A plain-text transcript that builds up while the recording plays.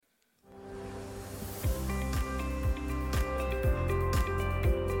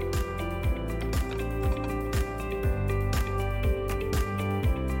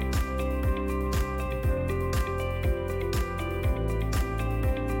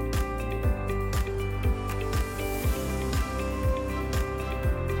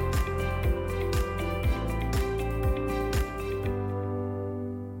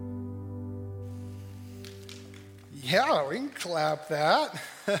Yeah, we can clap that.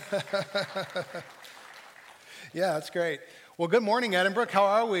 Yeah, that's great. Well, good morning, Edinburgh. How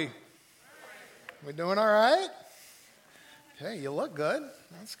are we? We doing all right? Okay, you look good.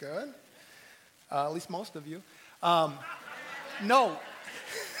 That's good. At least most of you. No.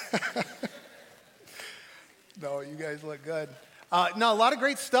 No, you guys look good. No, a lot of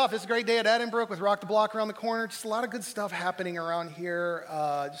great stuff. It's a great day at Edinburgh with Rock the Block around the corner. Just a lot of good stuff happening around here.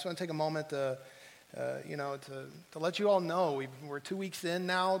 Just want to take a moment to let you all know we're 2 weeks in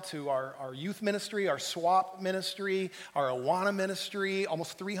now to our youth ministry, our SWAP ministry, our Awana ministry.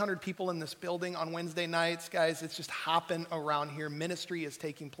 Almost 300 people in this building on Wednesday nights. Guys, it's just hopping around here. Ministry is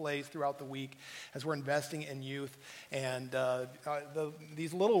taking place throughout the week as we're investing in youth and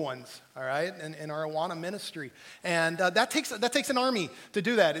these little ones, all right, in our Awana ministry. And that takes an army to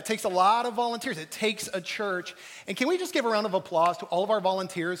do that. It takes a lot of volunteers. It takes a church. And can we just give a round of applause to all of our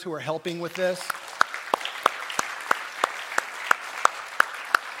volunteers who are helping with this?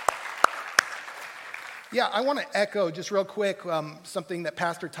 Yeah, I want to echo just real quick something that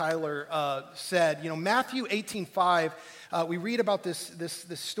Pastor Tyler said. You know, Matthew 18:5, we read about this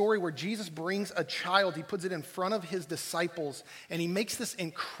story where Jesus brings a child. He puts it in front of his disciples, and he makes this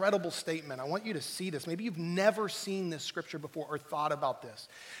incredible statement. I want you to see this. Maybe you've never seen this scripture before or thought about this.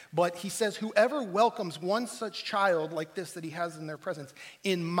 But he says, whoever welcomes one such child like this that he has in their presence,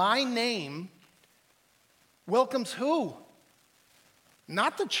 in my name, welcomes who?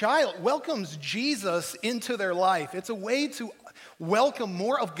 Not the child, welcomes Jesus into their life. It's a way to welcome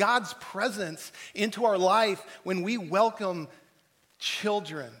more of God's presence into our life when we welcome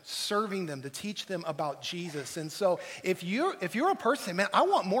children, serving them to teach them about Jesus. And so if you're a person, man, I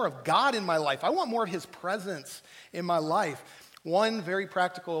want more of God in my life. I want more of his presence in my life. One very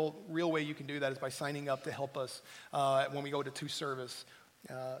practical, real way you can do that is by signing up to help us when we go to two services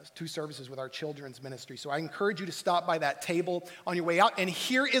with our children's ministry. So I encourage you to stop by that table on your way out. And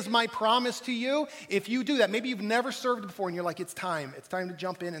here is my promise to you. If you do that, maybe you've never served before and you're like, it's time to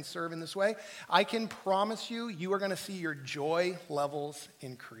jump in and serve in this way. I can promise you, you are going to see your joy levels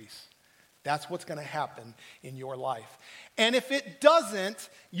increase. That's what's going to happen in your life. And if it doesn't,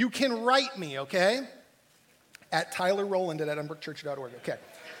 you can write me, okay? At Tyler Rowland at edinburghchurch.org, okay?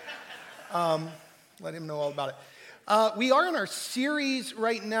 Let him know all about it. We are in our series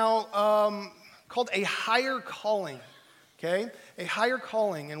right now called A Higher Calling, okay? A Higher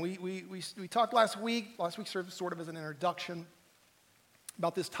Calling. And we talked last week served sort of as an introduction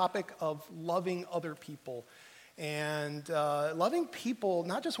about this topic of loving other people. And loving people,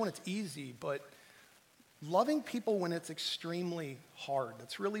 not just when it's easy, but loving people when it's extremely hard.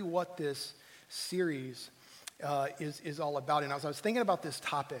 That's really what this series is all about. And as I was thinking about this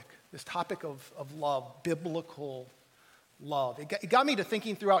topic of love, biblical love, it got me to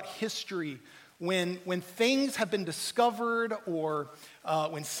thinking throughout history when things have been discovered or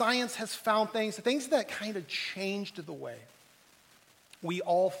when science has found things that kind of changed the way we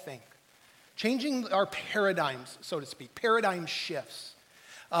all think, changing our paradigms, so to speak, paradigm shifts.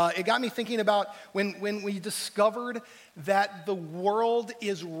 It got me thinking about when we discovered that the world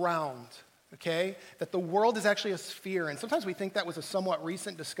is round. Okay, that the world is actually a sphere. And sometimes we think that was a somewhat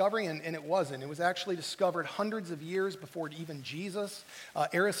recent discovery, and it wasn't. It was actually discovered hundreds of years before even Jesus.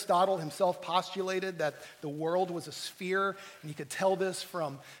 Aristotle himself postulated that the world was a sphere, and you could tell this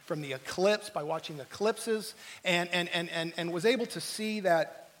from the eclipse by watching eclipses, and was able to see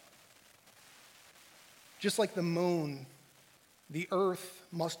that just like the moon, the earth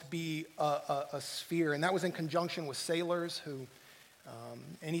must be a sphere. And that was in conjunction with sailors who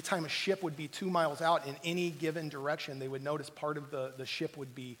anytime a ship would be 2 miles out in any given direction, they would notice part of the ship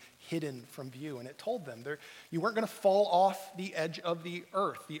would be hidden from view. And it told them you weren't going to fall off the edge of the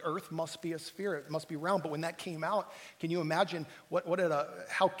earth. The earth must be a sphere. It must be round. But when that came out, can you imagine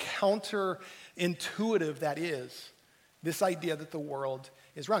how counterintuitive that is? This idea that the world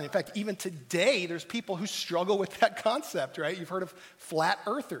is round. In fact, even today, there's people who struggle with that concept, right? You've heard of flat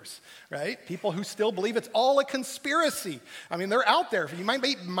earthers, right? People who still believe it's all a conspiracy. I mean, they're out there. You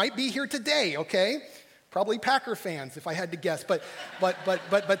might be here today, okay? Probably Packer fans, if I had to guess. But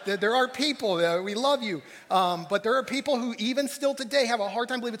there are people, we love you. But there are people who even still today have a hard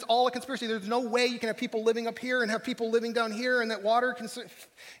time believing it's all a conspiracy. There's no way you can have people living up here and have people living down here and that water can,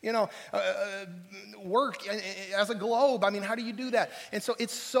 work as a globe. I mean, how do you do that? And so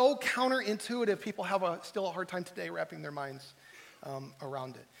it's so counterintuitive. People have still a hard time today wrapping their minds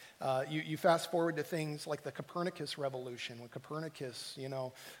around it. You fast forward to things like the Copernicus revolution, when Copernicus,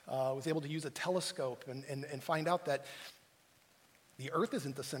 was able to use a telescope and find out that The earth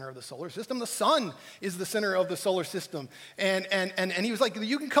isn't the center of the solar system. The sun is the center of the solar system. And he was like,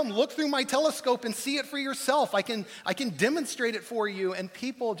 you can come look through my telescope and see it for yourself. I can demonstrate it for you. And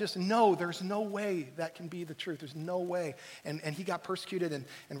people just know there's no way that can be the truth. There's no way. And he got persecuted.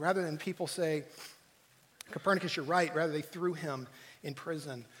 And rather than people say, Copernicus, you're right, rather they threw him in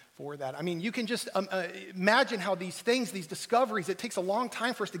prison for that. I mean, you can just imagine how these things, these discoveries, it takes a long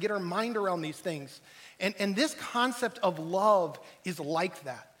time for us to get our mind around these things. And this concept of love is like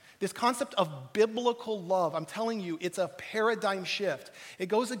that. This concept of biblical love, I'm telling you, it's a paradigm shift. It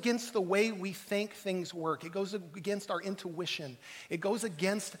goes against the way we think things work. It goes against our intuition. It goes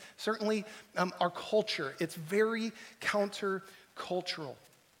against, certainly, our culture. It's very countercultural.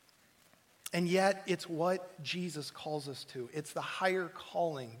 And yet, it's what Jesus calls us to. It's the higher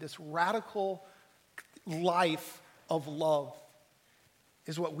calling. This radical life of love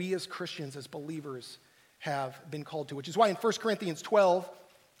is what we as Christians, as believers, have been called to, which is why in 1 Corinthians 12,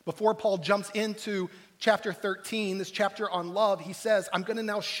 before Paul jumps into chapter 13, this chapter on love, he says, I'm going to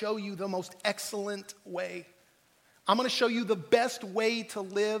now show you the most excellent way. I'm going to show you the best way to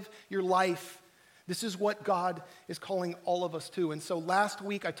live your life. This is what God is calling all of us to. And so last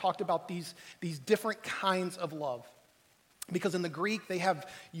week I talked about these different kinds of love. Because in the Greek, they have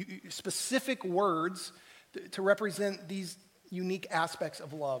specific words to represent these unique aspects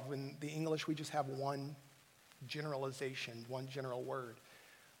of love. In the English, we just have one generalization, one general word.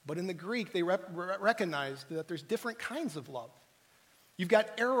 But in the Greek, they recognize that there's different kinds of love. You've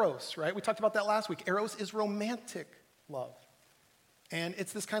got eros, right? We talked about that last week. Eros is romantic love. And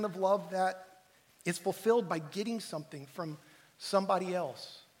it's this kind of love that is fulfilled by getting something from somebody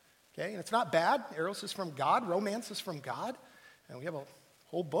else. Okay? And it's not bad. Eros is from God. Romance is from God. And we have a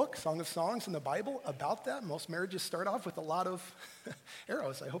whole book, Song of Songs in the Bible, about that. Most marriages start off with a lot of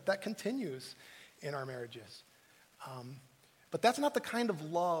eros. I hope that continues in our marriages. But that's not the kind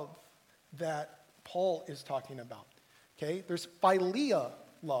of love that Paul is talking about. Okay? There's philia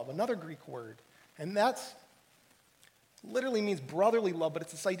love, another Greek word. And that's literally means brotherly love, but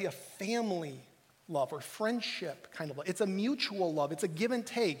it's this idea of family love or friendship kind of love. It's a mutual love. It's a give and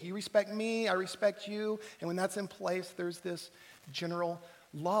take. You respect me, I respect you. And when that's in place, there's this general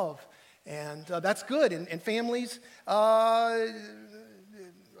love. And that's good. And families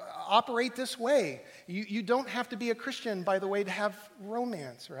operate this way. You don't have to be a Christian, by the way, to have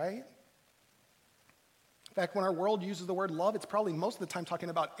romance, right? In fact, when our world uses the word love, it's probably most of the time talking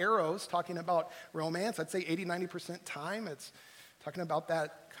about eros, talking about romance. I'd say 80-90% time it's talking about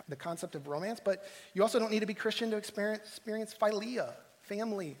the concept of romance. But you also don't need to be Christian to experience philia,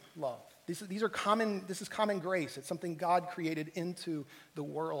 family love. This is common grace. It's something God created into the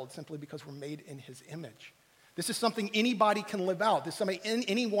world simply because we're made in his image. This is something anybody can live out. This is something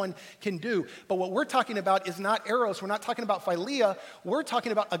anyone can do. But what we're talking about is not eros. We're not talking about philia. We're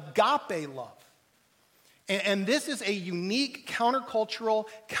talking about agape love. And this is a unique, countercultural,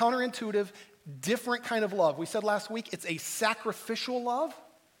 counterintuitive, different kind of love. We said last week it's a sacrificial love,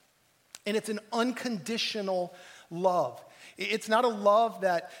 and it's an unconditional love. It's not a love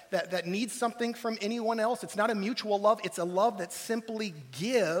that needs something from anyone else. It's not a mutual love. It's a love that simply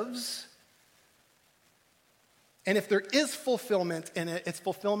gives. And if there is fulfillment in it, it's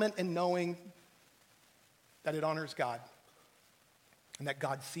fulfillment in knowing that it honors God, and that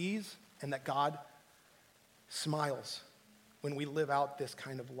God sees, and that God smiles when we live out this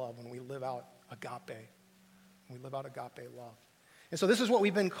kind of love, when we live out agape, when we live out agape love. And so this is what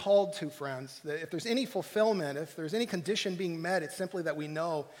we've been called to, friends. That if there's any fulfillment, if there's any condition being met, it's simply that we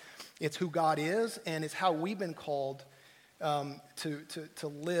know it's who God is, and it's how we've been called to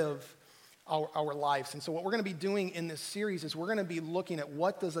live our lives. And so what we're going to be doing in this series is we're going to be looking at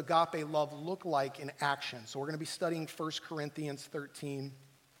what does agape love look like in action. So we're going to be studying 1 Corinthians 13,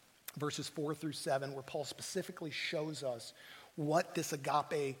 verses 4 through 7, where Paul specifically shows us what this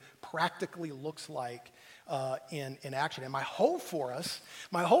agape practically looks like in action. And my hope for us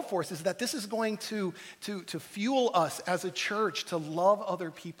is that this is going to fuel us as a church to love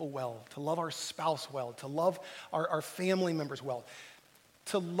other people well, to love our spouse well, to love our family members well,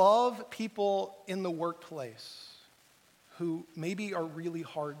 to love people in the workplace who maybe are really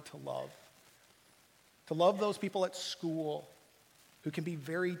hard to love those people at school who can be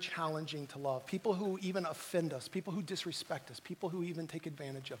very challenging to love, people who even offend us, people who disrespect us, people who even take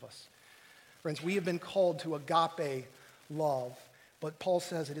advantage of us. Friends, we have been called to agape love, but Paul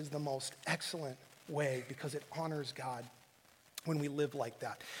says it is the most excellent way because it honors God. when we live like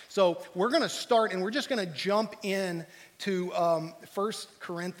that. So we're going to start, and we're just going to jump in to 1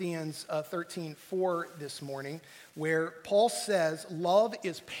 Corinthians 13:4 this morning, where Paul says, love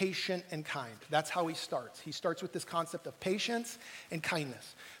is patient and kind. That's how he starts. He starts with this concept of patience and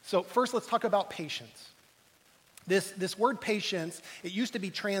kindness. So first, let's talk about patience. This word patience, it used to be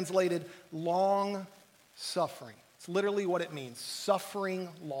translated long suffering. It's literally what it means, suffering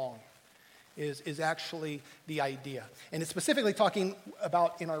long. Is actually the idea. And it's specifically talking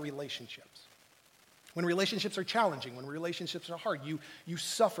about in our relationships. When relationships are challenging, when relationships are hard, you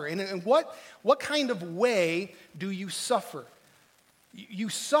suffer. And what kind of way do you suffer? You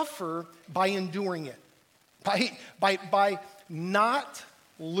suffer by enduring it, by not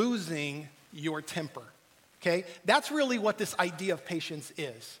losing your temper, okay? That's really what this idea of patience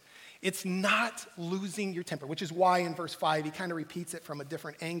is. It's not losing your temper, which is why in verse 5 he kind of repeats it from a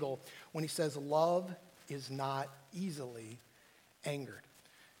different angle when he says, love is not easily angered,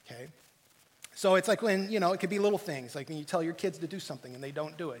 okay? So it's like when, it could be little things, like when you tell your kids to do something and they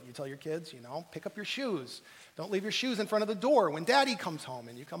don't do it. You tell your kids, pick up your shoes. Don't leave your shoes in front of the door when daddy comes home,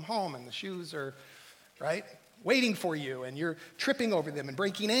 and you come home and the shoes are, right, waiting for you, and you're tripping over them and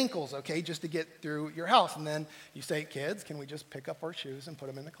breaking ankles, okay, just to get through your house. And then you say, kids, can we just pick up our shoes and put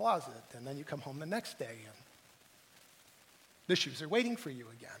them in the closet? And then you come home the next day, and the shoes are waiting for you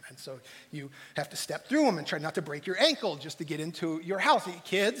again. And so you have to step through them and try not to break your ankle just to get into your house.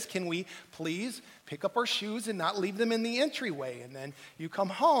 Kids, can we please pick up our shoes and not leave them in the entryway? And then you come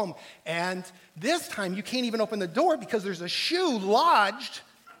home, and this time you can't even open the door because there's a shoe lodged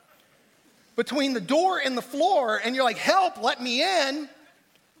between the door and the floor, and you're like, help, let me in.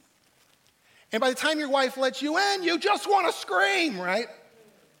 And by the time your wife lets you in, you just want to scream, right?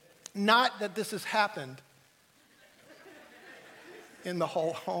 Not that this has happened in the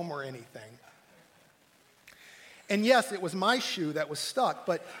whole home or anything. And yes, it was my shoe that was stuck,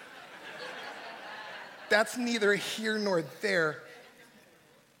 but that's neither here nor there.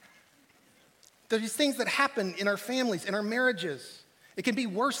 There's these things that happen in our families, in our marriages. It can be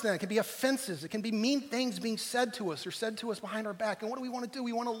worse than that. It can be offenses. It can be mean things being said to us or said to us behind our back. And what do we want to do?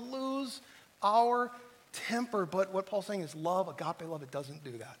 We want to lose our temper. But what Paul's saying is love, agape love, it doesn't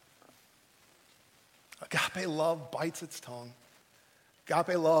do that. Agape love bites its tongue.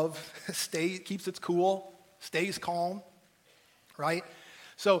 Agape love keeps its cool, stays calm, right?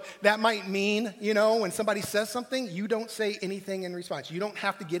 So that might mean, when somebody says something, you don't say anything in response. You don't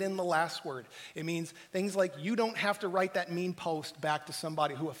have to get in the last word. It means things like you don't have to write that mean post back to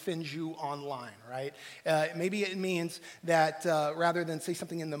somebody who offends you online, right? Maybe it means that rather than say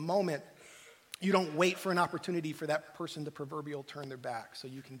something in the moment, you don't wait for an opportunity for that person to proverbial turn their back so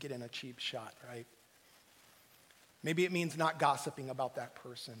you can get in a cheap shot, right? Maybe it means not gossiping about that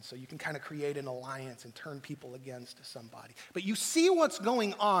person so you can kind of create an alliance and turn people against somebody. But you see what's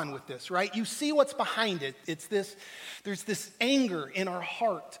going on with this, right? You see what's behind it. There's this anger in our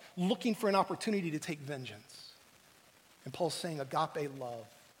heart looking for an opportunity to take vengeance. And Paul's saying agape love,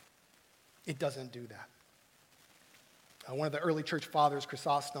 it doesn't do that. One of the early church fathers,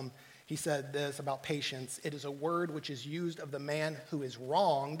 Chrysostom, he said this about patience: it is a word which is used of the man who is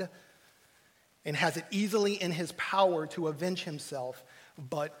wronged and has it easily in his power to avenge himself,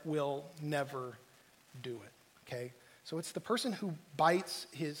 but will never do it, okay? So it's the person who bites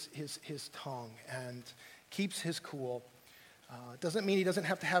his tongue and keeps his cool. Doesn't mean he doesn't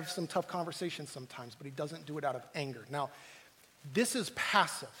have to have some tough conversations sometimes, but he doesn't do it out of anger. Now, this is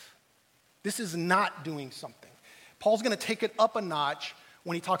passive. This is not doing something. Paul's going to take it up a notch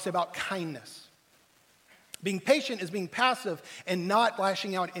when he talks about kindness. Being patient is being passive and not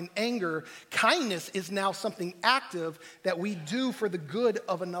lashing out in anger. Kindness is now something active that we do for the good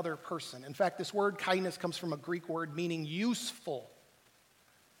of another person. In fact, this word kindness comes from a Greek word meaning useful.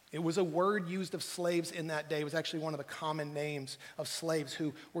 It was a word used of slaves in that day. It was actually one of the common names of slaves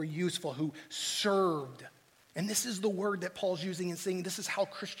who were useful, who served. And this is the word that Paul's using and saying this is how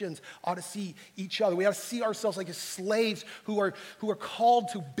Christians ought to see each other. We ought to see ourselves like as slaves who are called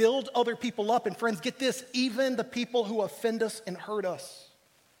to build other people up. And friends, get this, even the people who offend us and hurt us.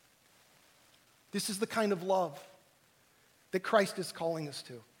 This is the kind of love that Christ is calling us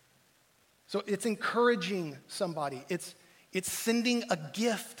to. So it's encouraging somebody. It's sending a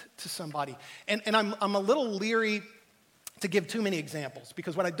gift to somebody. And I'm a little leery to give too many examples,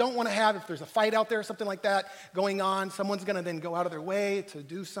 because what I don't want to have, if there's a fight out there or something like that going on, someone's going to then go out of their way to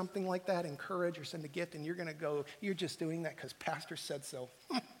do something like that, encourage or send a gift, and you're going to go, you're just doing that because pastor said so.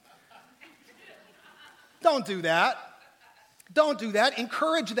 Don't do that. Don't do that.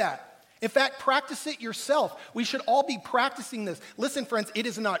 Encourage that. In fact, practice it yourself. We should all be practicing this. Listen, friends, it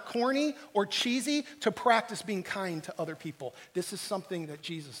is not corny or cheesy to practice being kind to other people. This is something that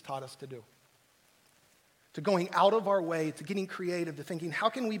Jesus taught us to do. To going out of our way, to getting creative, to thinking, how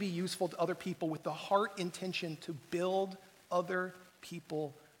can we be useful to other people with the heart intention to build other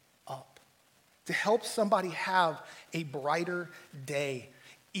people up? To help somebody have a brighter day,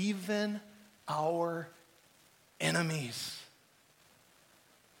 even our enemies.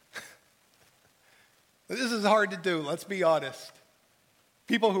 This is hard to do, let's be honest.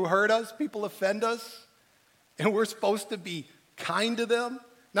 People who hurt us, people offend us, and we're supposed to be kind to them.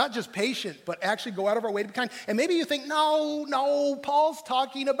 Not just patient, but actually go out of our way to be kind. And maybe you think, no, Paul's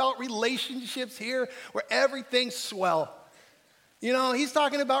talking about relationships here where everything's swell. You know, he's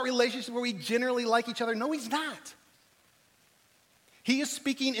talking about relationships where we generally like each other. No, he's not. He is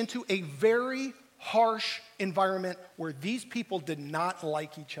speaking into a very harsh environment where these people did not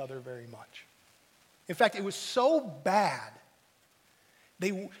like each other very much. In fact, it was so bad.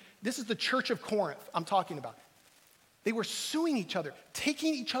 This is the church of Corinth I'm talking about. They were suing each other,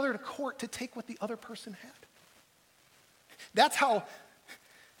 taking each other to court to take what the other person had. That's how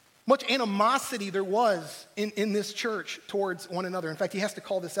much animosity there was in this church towards one another. In fact, he has to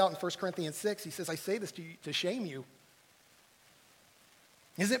call this out in 1 Corinthians 6. He says, I say this to shame you.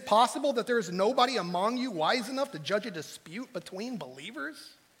 Is it possible that there is nobody among you wise enough to judge a dispute between believers?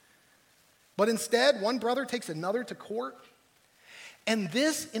 But instead, one brother takes another to court, and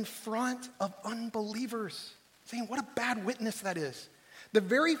this in front of unbelievers. Saying, what a bad witness that is. The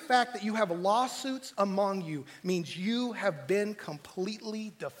very fact that you have lawsuits among you means you have been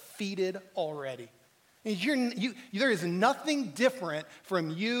completely defeated already. There is nothing different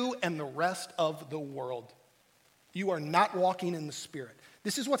from you and the rest of the world. You are not walking in the Spirit.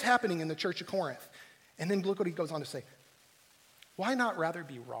 This is what's happening in the church of Corinth. And then look what he goes on to say. Why not rather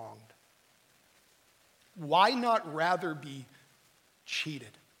be wronged? Why not rather be cheated?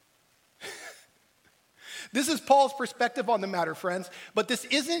 This is Paul's perspective on the matter, friends. But this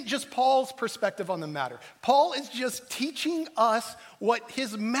isn't just Paul's perspective on the matter. Paul is just teaching us what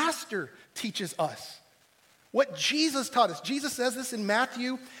his master teaches us. What Jesus taught us. Jesus says this in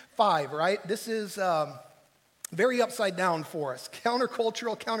Matthew 5, right? This is very upside down for us.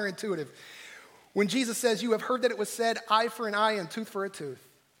 Countercultural, counterintuitive. When Jesus says, you have heard that it was said, eye for an eye and tooth for a tooth.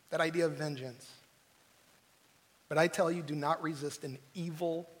 That idea of vengeance. But I tell you, do not resist an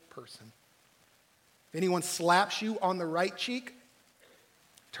evil person. If anyone slaps you on the right cheek,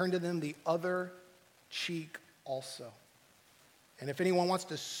 turn to them the other cheek also. And if anyone wants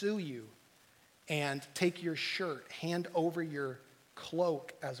to sue you and take your shirt, hand over your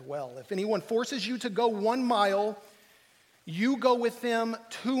cloak as well. If anyone forces you to go 1 mile, you go with them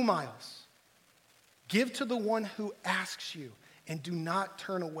 2 miles. Give to the one who asks you, and do not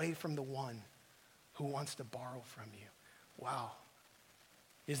turn away from the one who wants to borrow from you. Wow.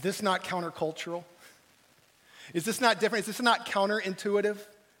 Is this not countercultural? Is this not different? Is this not counterintuitive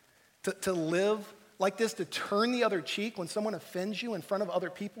to live like this, to turn the other cheek when someone offends you in front of other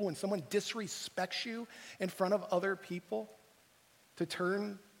people, when someone disrespects you in front of other people, to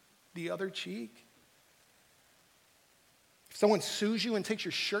turn the other cheek? If someone sues you and takes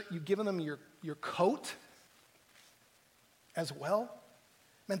your shirt, you give them your coat as well?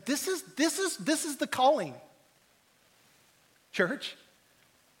 Man, this is the calling. Church,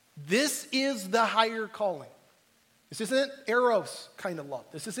 this is the higher calling. This isn't eros kind of love.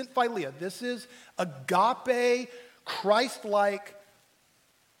 This isn't philia. This is agape, Christ-like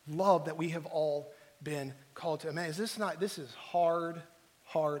love that we have all been called to. Man, this is hard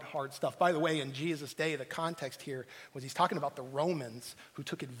stuff. By the way, in Jesus' day, the context here was he's talking about the Romans who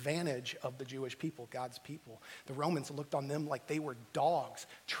took advantage of the Jewish people, God's people. The Romans looked on them like they were dogs,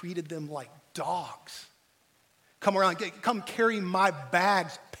 treated them like dogs. Come carry my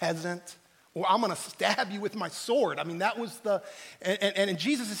bags, peasant, or I'm going to stab you with my sword. I mean, that was and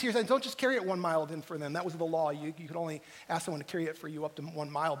Jesus is here saying, don't just carry it 1 mile then for them. That was the law. You could only ask someone to carry it for you up to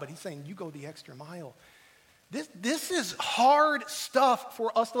 1 mile, but he's saying, you go the extra mile. This is hard stuff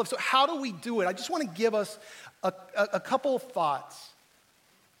for us to live. So how do we do it? I just want to give us a couple of thoughts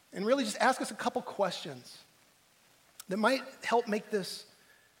and really just ask us a couple questions that might help make this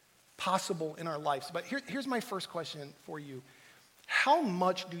possible in our lives. But here's my first question for you. How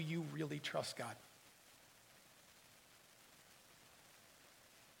much do you really trust God?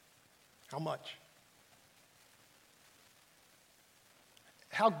 How much?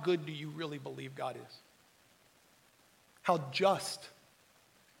 How good do you really believe God is? How just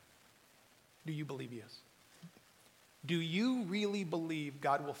do you believe he is? Do you really believe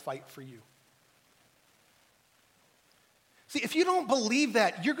God will fight for you? See, if you don't believe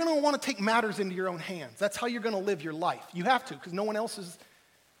that, you're going to want to take matters into your own hands. That's how you're going to live your life. You have to, because no one else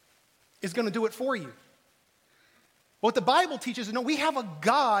is going to do it for you. What the Bible teaches is, no, we have a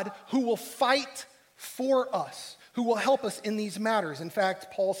God who will fight for us, who will help us in these matters. In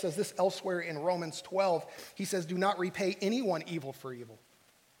fact, Paul says this elsewhere in Romans 12. He says, do not repay anyone evil for evil.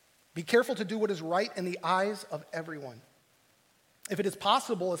 Be careful to do what is right in the eyes of everyone. If it is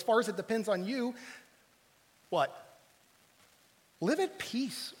possible, as far as it depends on you, what? Live at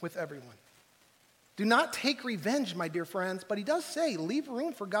peace with everyone. Do not take revenge, my dear friends, but he does say, leave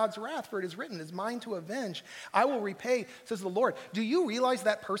room for God's wrath, for it is written, it is mine to avenge. I will repay, says the Lord. Do you realize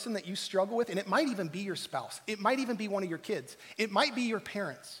that person that you struggle with, and it might even be your spouse, it might even be one of your kids, it might be your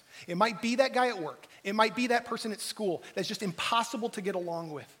parents, it might be that guy at work, it might be that person at school that's just impossible to get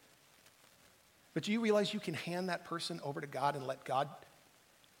along with. But do you realize you can hand that person over to God and let God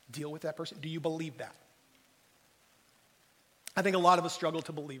deal with that person? Do you believe that? I think a lot of us struggle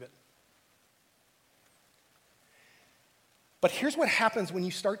to believe it. But here's what happens when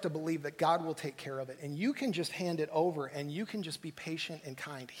you start to believe that God will take care of it, and you can just hand it over, and you can just be patient and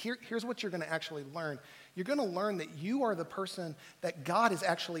kind. Here's what you're going to actually learn. You're going to learn that you are the person that God is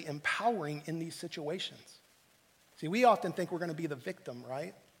actually empowering in these situations. See, we often think we're going to be the victim,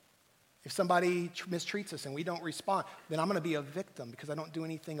 right? If somebody mistreats us and we don't respond, then I'm going to be a victim because I don't do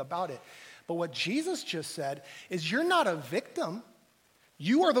anything about it. But what Jesus just said is you're not a victim.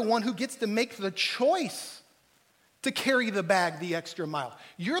 You are the one who gets to make the choice to carry the bag the extra mile.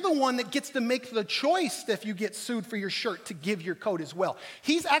 You're the one that gets to make the choice if you get sued for your shirt to give your coat as well.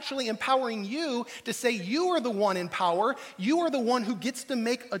 He's actually empowering you to say you are the one in power. You are the one who gets to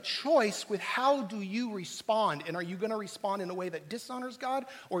make a choice with how do you respond. And are you going to respond in a way that dishonors God,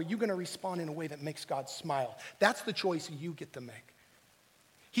 or are you going to respond in a way that makes God smile? That's the choice you get to make.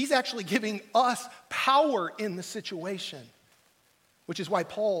 He's actually giving us power in the situation, which is why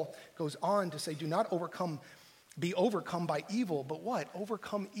Paul goes on to say, do not be overcome by evil, but what?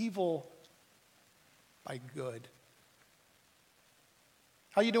 Overcome evil by good.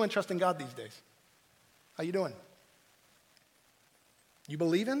 How you doing trusting God these days? How you doing? You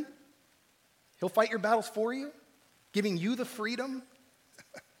believing? He'll fight your battles for you, giving you the freedom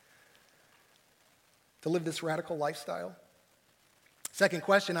to live this radical lifestyle? Second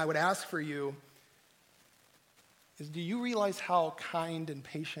question I would ask for you is, do you realize how kind and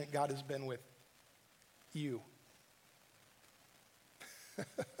patient God has been with you?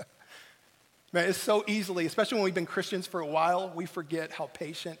 Man, it's so easily, especially when we've been Christians for a while, we forget how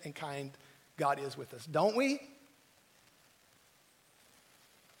patient and kind God is with us, don't we?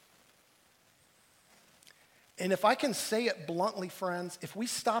 And if I can say it bluntly, friends, if we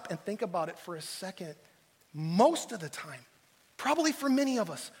stop and think about it for a second, most of the time, probably for many of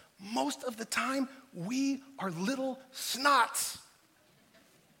us, most of the time, we are little snots.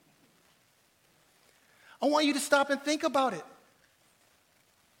 I want you to stop and think about it.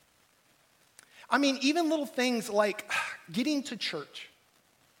 I mean, even little things like getting to church,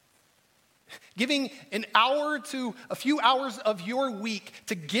 giving an hour to a few hours of your week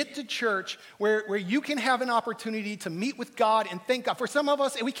to get to church where you can have an opportunity to meet with God and thank God. For some of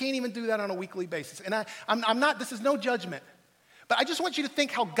us, we can't even do that on a weekly basis. And I'm not, this is no judgment. But I just want you to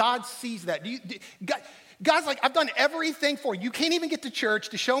think how God sees that. God's like, I've done everything for you. You can't even get to church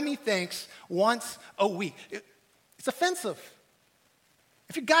to show me thanks once a week. It's offensive.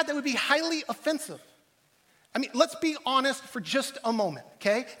 If you're God, that would be highly offensive. I mean, let's be honest for just a moment,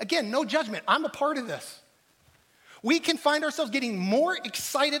 okay? Again, no judgment. I'm a part of this. We can find ourselves getting more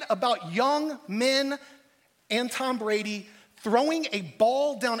excited about young men and Tom Brady throwing a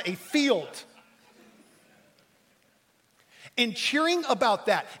ball down a field and cheering about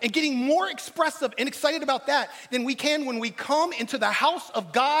that and getting more expressive and excited about that than we can when we come into the house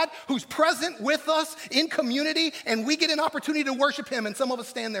of God who's present with us in community and we get an opportunity to worship him, and some of us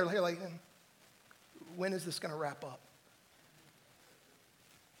stand there like, when is this going to wrap up?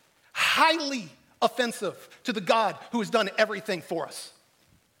 Highly offensive to the God who has done everything for us.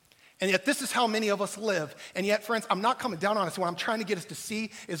 And yet this is how many of us live. And yet, friends, I'm not coming down on us. What I'm trying to get us to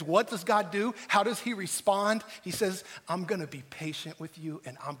see is, what does God do? How does he respond? He says, I'm going to be patient with you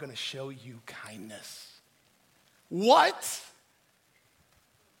and I'm going to show you kindness. What? It's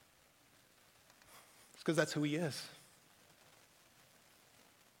because that's who he is.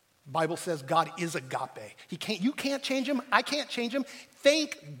 The Bible says God is agape. You can't change him. I can't change him.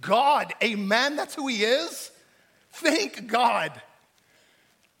 Thank God. Amen. That's who he is. Thank God.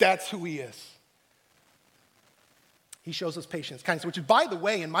 That's who he is. He shows us patience, kindness, which, by the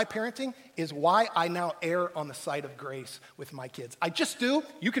way, in my parenting, is why I now err on the side of grace with my kids. I just do.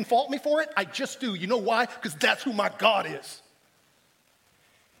 You can fault me for it. I just do. You know why? Because that's who my God is.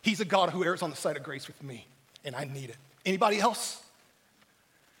 He's a God who errs on the side of grace with me, and I need it. Anybody else?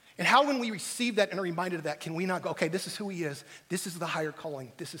 And how, when we receive that and are reminded of that, can we not go, okay, this is who he is. This is the higher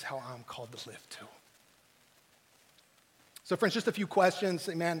calling. This is how I'm called to live too. So, friends, just a few questions,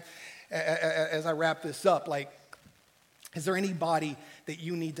 man, as I wrap this up. Like, is there anybody that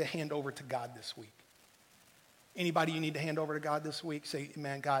you need to hand over to God this week? Anybody you need to hand over to God this week? Say,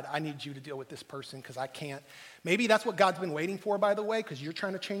 man, God, I need you to deal with this person because I can't. Maybe that's what God's been waiting for, by the way, because you're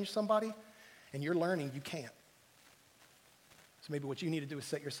trying to change somebody and you're learning you can't. So maybe what you need to do is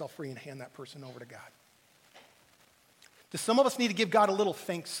set yourself free and hand that person over to God. Do some of us need to give God a little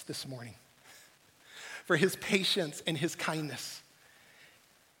thanks this morning for his patience and his kindness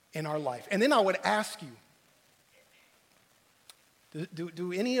in our life? And then I would ask you,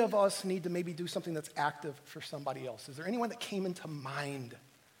 do any of us need to maybe do something that's active for somebody else? Is there anyone that came into mind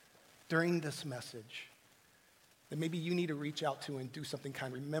during this message that maybe you need to reach out to and do something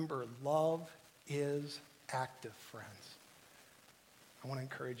kind? Remember, love is active, friends. I want to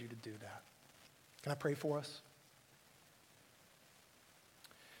encourage you to do that. Can I pray for us?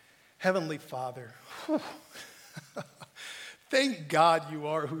 Heavenly Father, thank God you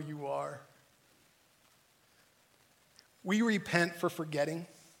are who you are. We repent for forgetting.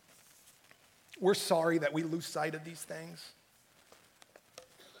 We're sorry that we lose sight of these things.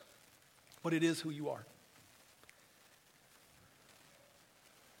 But it is who you are.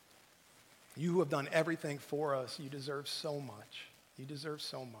 You who have done everything for us, you deserve so much. You deserve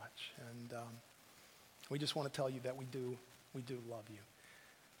so much. And we just want to tell you that we do love you.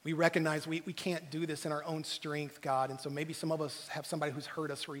 We recognize we can't do this in our own strength, God, and so maybe some of us have somebody who's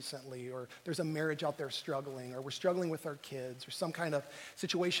hurt us recently, or there's a marriage out there struggling, or we're struggling with our kids, or some kind of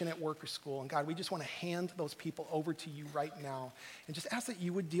situation at work or school. And God, we just want to hand those people over to you right now and just ask that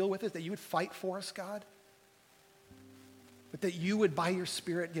you would deal with it, that you would fight for us, God, but that you would, by your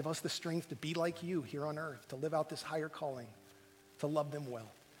Spirit, give us the strength to be like you here on earth, to live out this higher calling, to love them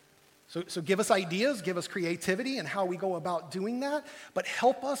well. So give us ideas, give us creativity in how we go about doing that, but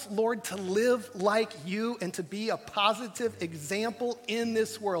help us, Lord, to live like you and to be a positive example in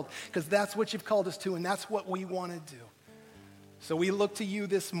this world, because that's what you've called us to, and that's what we want to do. So we look to you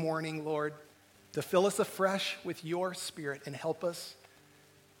this morning, Lord, to fill us afresh with your Spirit and help us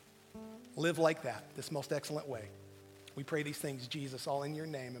live like that, this most excellent way. We pray these things, Jesus, all in your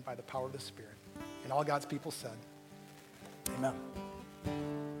name and by the power of the Spirit. And all God's people said, amen.